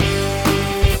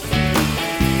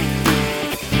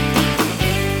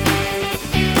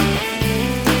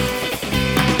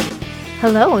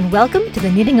Hello and welcome to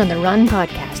the Knitting on the Run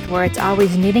podcast, where it's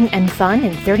always knitting and fun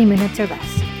in 30 minutes or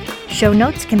less. Show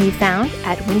notes can be found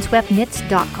at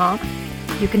windsweptknits.com.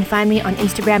 You can find me on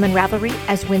Instagram and Ravelry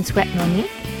as windsweptmonique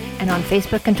and on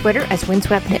Facebook and Twitter as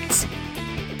windsweptknits.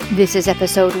 This is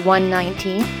episode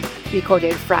 119,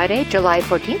 recorded Friday, July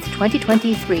 14th,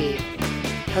 2023.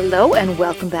 Hello and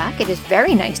welcome back. It is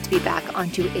very nice to be back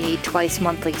onto a twice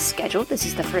monthly schedule. This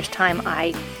is the first time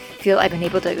I feel I've been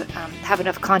able to have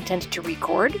enough content to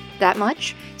record that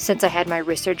much since I had my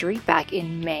wrist surgery back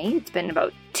in May. It's been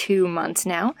about 2 months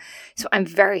now, so I'm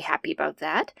very happy about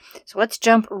that. So let's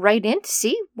jump right in to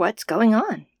see what's going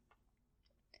on.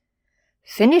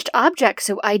 Finished objects.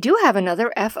 So I do have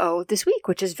another FO this week,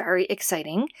 which is very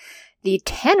exciting. The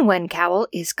Tenwen cowl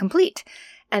is complete,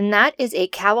 and that is a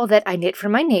cowl that I knit for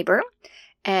my neighbor.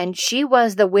 And she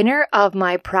was the winner of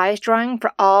my prize drawing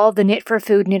for all the Knit for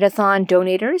Food Knit-a-thon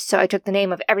donators. So I took the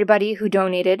name of everybody who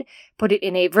donated, put it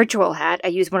in a virtual hat. I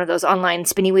used one of those online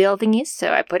spinny wheel thingies.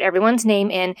 So I put everyone's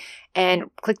name in and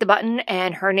clicked the button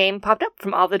and her name popped up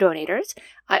from all the donators.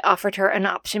 I offered her an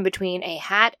option between a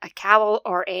hat, a cowl,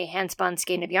 or a hand-spun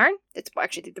skein of yarn. It's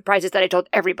actually the prizes that I told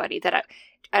everybody that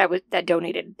that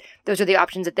donated. Those are the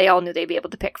options that they all knew they'd be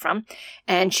able to pick from.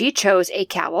 And she chose a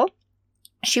cowl.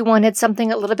 She wanted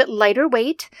something a little bit lighter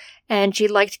weight, and she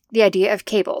liked the idea of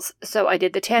cables. So I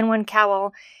did the Tenwen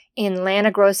cowl in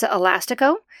Lana Grossa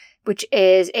Elastico, which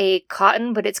is a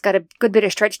cotton, but it's got a good bit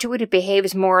of stretch to it. It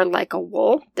behaves more like a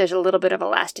wool. There's a little bit of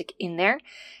elastic in there.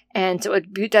 And so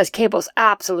it does cables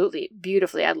absolutely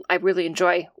beautifully. I really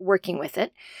enjoy working with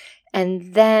it.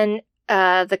 And then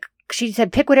she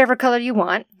said, pick whatever color you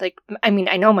want.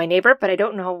 I know my neighbor, but I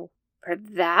don't know her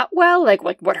that well, like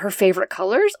what her favorite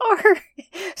colors are.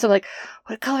 So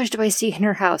what colors do I see in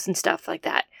her house and stuff like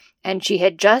that. And she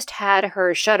had just had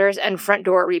her shutters and front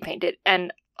door repainted,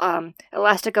 and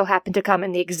Elastico happened to come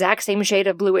in the exact same shade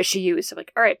of blue as she used. So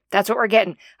all right, that's what we're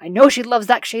getting. I know she loves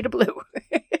that shade of blue.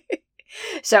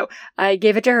 So I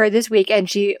gave it to her this week and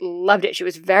she loved it. She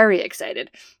was very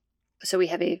excited. So we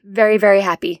have a very, very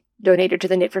happy donator to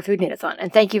the Knit for Food Knit-a-thon.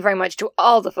 And thank you very much to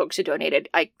all the folks who donated.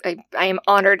 I am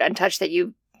honored and touched that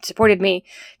you supported me.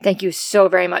 Thank you so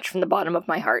very much from the bottom of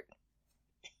my heart.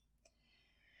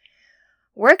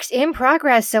 Works in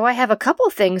progress. So I have a couple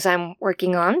things I'm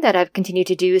working on that I've continued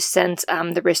to do since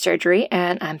the wrist surgery,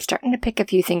 and I'm starting to pick a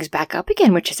few things back up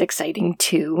again, which is exciting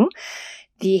too.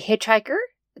 The hitchhiker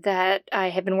that I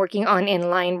have been working on in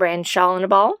Lion Brand Shawl and a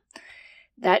Ball,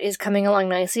 that is coming along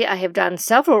nicely. I have done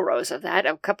several rows of that.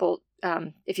 A couple,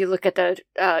 if you look at the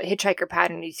hitchhiker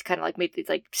pattern, he's kind of made these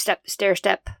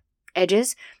stair-step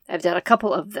edges. I've done a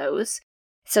couple of those.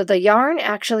 So the yarn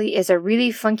actually is a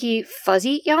really funky,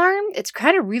 fuzzy yarn. It's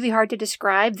kind of really hard to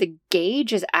describe. The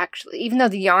gauge is actually, even though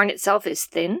the yarn itself is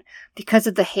thin, because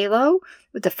of the halo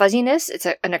with the fuzziness, it's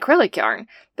an acrylic yarn,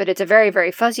 but it's a very,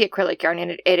 very fuzzy acrylic yarn,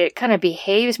 and it kind of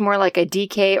behaves more like a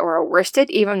DK or a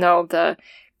worsted, even though the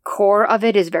core of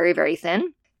it is very, very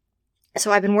thin.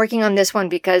 So I've been working on this one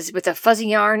because with a fuzzy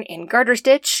yarn in garter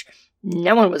stitch,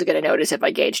 no one was going to notice if my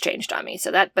gauge changed on me.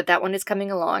 But that one is coming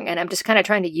along, and I'm just kind of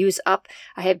trying to use up.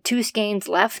 I have 2 skeins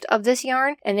left of this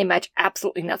yarn, and they match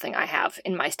absolutely nothing I have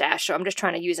in my stash. So I'm just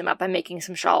trying to use them up. I'm making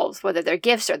some shawls, whether they're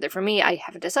gifts or they're for me. I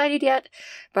haven't decided yet.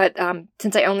 But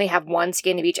since I only have 1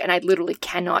 skein of each, and I literally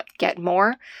cannot get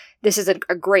more, this is a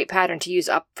great pattern to use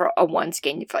up for a 1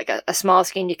 skein. For a small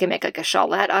skein, you can make a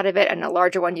shawlette out of it, and a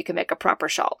larger one you can make a proper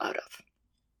shawl out of.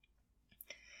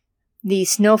 The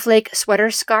Snowflake Sweater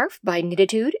Scarf by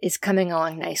Knititude is coming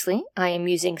along nicely. I am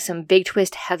using some Big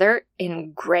Twist Heather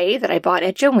in gray that I bought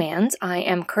at Joann's. I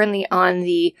am currently on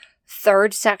the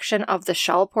 3rd section of the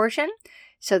shawl portion.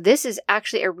 So this is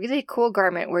actually a really cool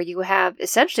garment where you have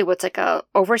essentially what's like a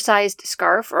oversized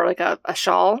scarf or a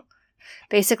shawl,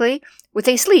 basically, with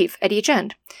a sleeve at each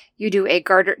end. You do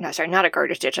not a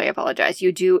garter stitch, I apologize.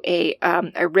 You do a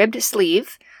ribbed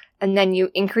sleeve, and then you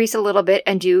increase a little bit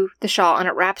and do the shawl, and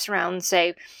it wraps around,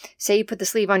 say you put the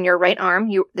sleeve on your right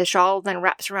arm, the shawl then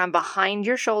wraps around behind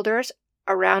your shoulders,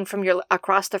 around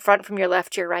across the front from your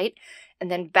left to your right,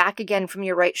 and then back again from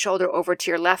your right shoulder over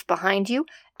to your left behind you,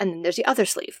 and then there's the other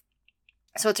sleeve.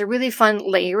 So it's a really fun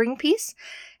layering piece.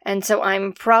 And so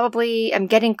I'm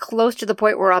getting close to the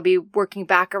point where I'll be working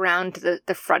back around to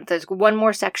the front. There's one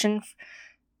more section.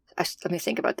 Let me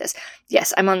think about this.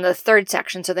 Yes, I'm on the 3rd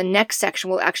section. So the next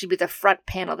section will actually be the front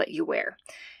panel that you wear.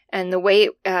 And the way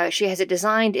she has it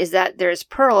designed is that there's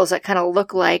pearls that kind of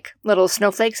look like little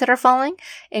snowflakes that are falling.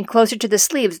 And closer to the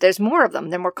sleeves, there's more of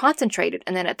them. They're more concentrated.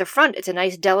 And then at the front, it's a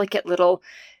nice, delicate little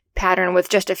pattern with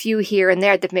just a few here and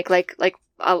there that make like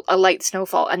a light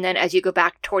snowfall. And then as you go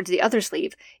back towards the other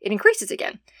sleeve, it increases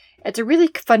again. It's a really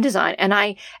fun design. And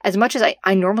as much as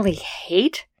I normally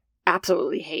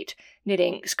absolutely hate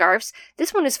knitting scarves,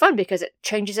 this one is fun because it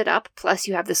changes it up. Plus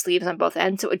you have the sleeves on both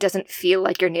ends, so it doesn't feel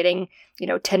like you're knitting,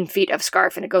 10 feet of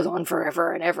scarf and it goes on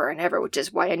forever and ever and ever, which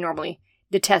is why I normally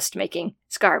detest making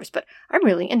scarves, but I'm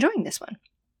really enjoying this one.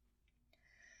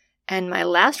 And my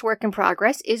last work in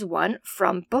progress is one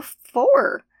from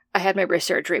before I had my wrist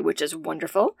surgery, which is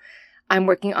wonderful. I'm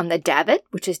working on the Davit,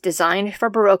 which is designed for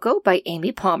Barocco by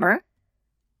Amy Palmer.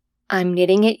 I'm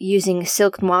knitting it using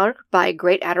Silk Noir by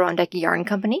Great Adirondack Yarn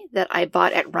Company that I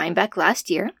bought at Rhinebeck last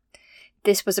year.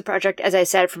 This was a project, as I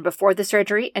said, from before the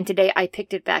surgery, and today I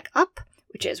picked it back up,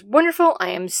 which is wonderful.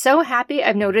 I am so happy.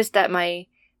 I've noticed that my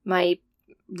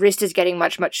wrist is getting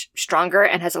much, much stronger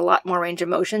and has a lot more range of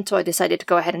motion, so I decided to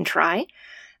go ahead and try.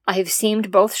 I have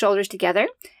seamed both shoulders together,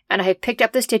 and I have picked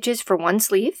up the stitches for one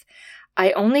sleeve.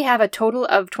 I only have a total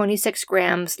of 26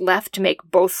 grams left to make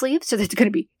both sleeves, so they're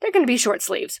going to be short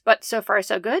sleeves, but so far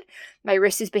so good. My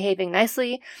wrist is behaving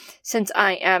nicely. Since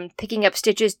I am picking up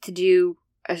stitches to do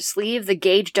a sleeve, the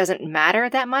gauge doesn't matter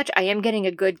that much. I am getting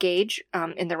a good gauge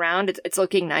in the round. It's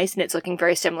looking nice, and it's looking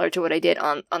very similar to what I did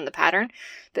on the pattern.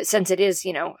 But since it is,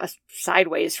 a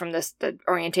sideways from the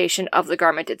orientation of the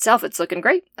garment itself, it's looking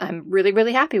great. I'm really,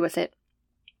 really happy with it.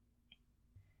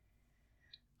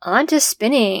 On to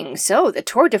spinning. So the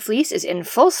Tour de Fleece is in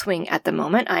full swing at the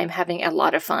moment. I'm having a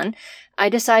lot of fun. I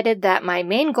decided that my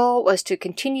main goal was to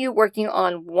continue working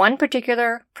on one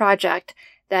particular project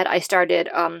that I started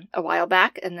a while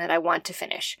back and that I want to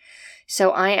finish.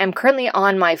 So I am currently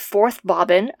on my 4th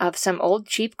bobbin of some old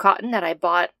cheap cotton that I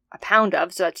bought a pound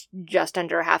of, so that's just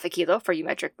under half a kilo for you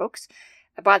metric folks.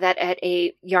 I bought that at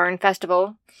a yarn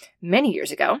festival many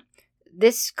years ago.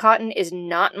 This cotton is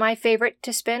not my favorite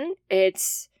to spin.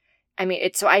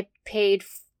 So I paid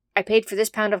for this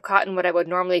pound of cotton what I would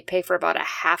normally pay for about a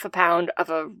half a pound of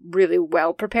a really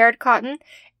well-prepared cotton,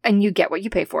 and you get what you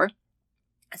pay for.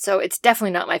 So it's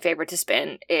definitely not my favorite to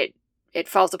spin. It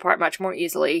falls apart much more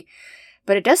easily,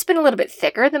 but it does spin a little bit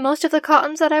thicker than most of the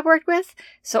cottons that I've worked with.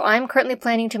 So I'm currently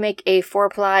planning to make a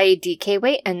 4-ply DK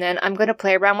weight, and then I'm going to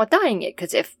play around with dyeing it,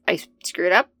 because if I screw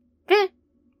it up,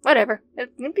 whatever.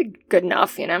 It'd be good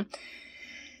enough,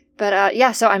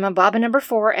 But so I'm on bobbin number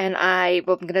 4, and I'm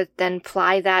going to then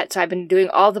ply that. So I've been doing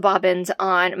all the bobbins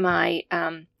on my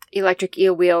electric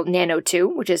eel wheel Nano 2,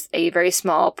 which is a very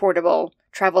small, portable,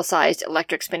 travel-sized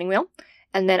electric spinning wheel.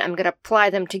 And then I'm going to ply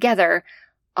them together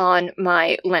on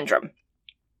my Lendrum.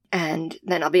 And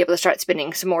then I'll be able to start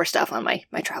spinning some more stuff on my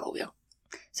travel wheel.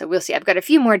 So we'll see. I've got a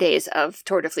few more days of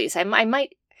Tour de Fleece. I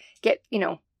might get,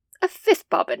 a 5th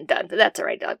bobbin done, but that's all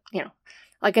right.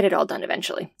 I'll get it all done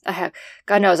eventually.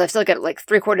 God knows, I've still got like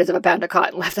 3/4 of a pound of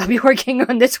cotton left. I'll be working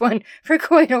on this one for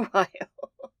quite a while.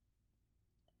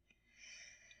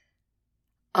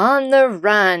 On the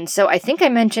run. So I think I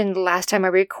mentioned last time I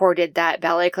recorded that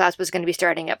ballet class was going to be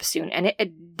starting up soon, and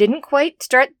it didn't quite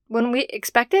start when we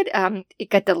expected. It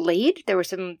got delayed. There were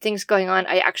some things going on.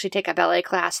 I actually take a ballet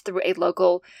class through a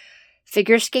local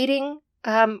figure skating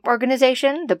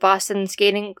organization. The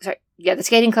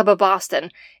Skating Club of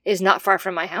Boston is not far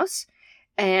from my house,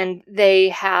 and they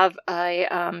have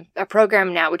a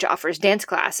program now which offers dance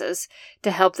classes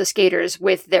to help the skaters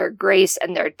with their grace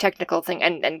and their technical thing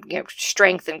and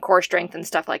strength and core strength and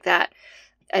stuff like that.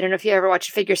 I don't know if you ever watched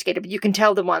figure skater, but you can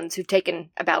tell the ones who've taken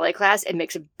a ballet class, it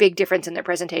makes a big difference in their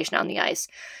presentation on the ice.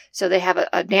 So they have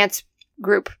a dance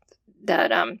group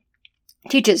that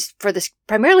teaches for this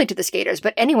primarily to the skaters,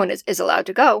 but anyone is allowed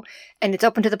to go, and it's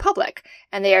open to the public.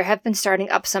 And they have been starting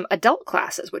up some adult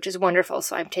classes, which is wonderful.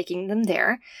 So I'm taking them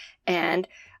there, and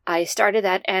I started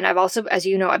that. And I've also, as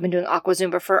you know, I've been doing Aqua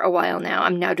Zumba for a while now.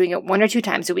 I'm now doing it 1 or 2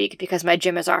 times a week because my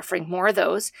gym is offering more of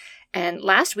those. And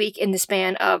last week, in the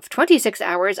span of 26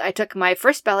 hours, I took my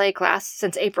first ballet class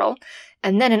since April,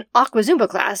 and then an Aqua Zumba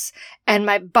class, and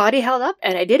my body held up,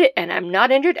 and I did it, and I'm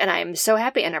not injured, and I am so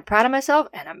happy, and I'm proud of myself,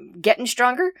 and I'm getting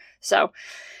stronger. So,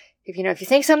 if you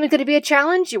think something's going to be a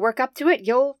challenge, you work up to it,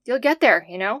 you'll get there.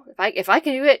 If I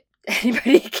can do it,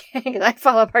 anybody can, because I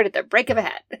fall apart at the break of a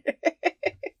hat.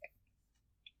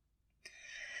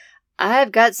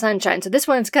 I've got sunshine, so this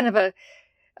one's kind of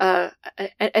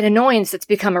an annoyance that's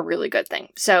become a really good thing.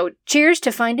 So cheers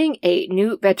to finding a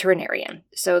new veterinarian.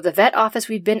 So the vet office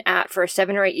we've been at for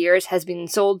 7 or 8 years has been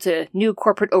sold to new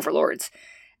corporate overlords.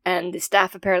 And the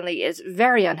staff apparently is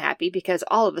very unhappy because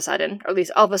all of a sudden, or at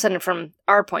least all of a sudden from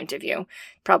our point of view,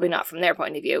 probably not from their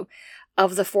point of view,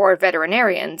 of the 4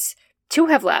 veterinarians, 2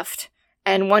 have left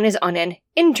and 1 is on an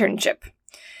internship.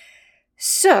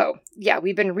 So, yeah,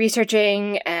 we've been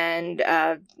researching and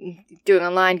doing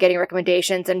online, getting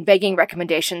recommendations and begging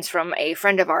recommendations from a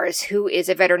friend of ours who is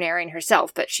a veterinarian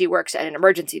herself, but she works at an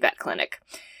emergency vet clinic.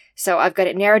 So I've got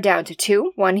it narrowed down to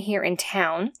two, one here in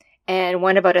town and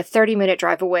one about a 30-minute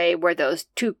drive away where those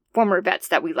two former vets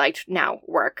that we liked now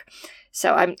work.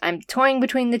 So I'm toying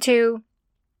between the two.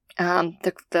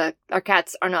 Our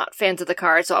cats are not fans of the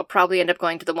car, so I'll probably end up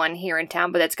going to the one here in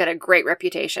town, but that's got a great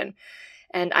reputation.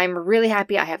 And I'm really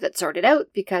happy I have that sorted out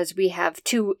because we have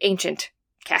two ancient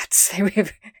cats. We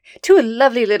have two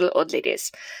lovely little old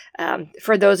ladies.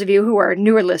 For those of you who are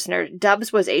newer listeners,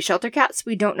 Dubs was a shelter cat. So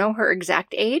we don't know her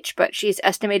exact age, but she's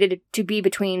estimated to be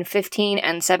between 15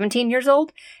 and 17 years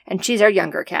old, and she's our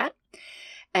younger cat.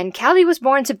 And Callie was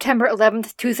born September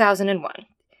 11th, 2001.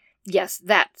 Yes,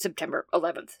 that September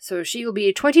 11th. So she will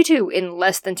be 22 in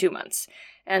less than 2 months.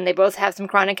 And they both have some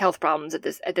chronic health problems at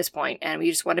this point, and we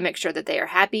just want to make sure that they are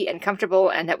happy and comfortable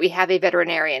and that we have a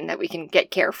veterinarian that we can get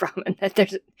care from, and that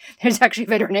there's actually a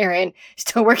veterinarian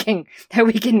still working that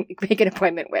we can make an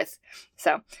appointment with.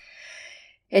 So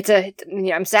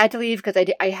I'm sad to leave because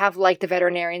I have liked the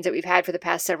veterinarians that we've had for the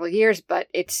past several years, but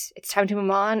it's time to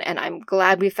move on, and I'm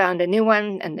glad we found a new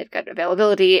one and they've got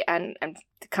availability and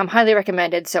come highly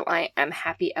recommended, so I am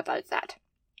happy about that.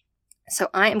 So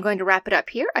I am going to wrap it up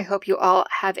here. I hope you all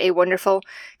have a wonderful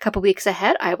couple weeks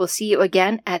ahead. I will see you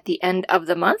again at the end of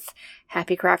the month.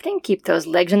 Happy crafting. Keep those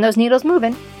legs and those needles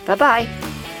moving. Bye-bye.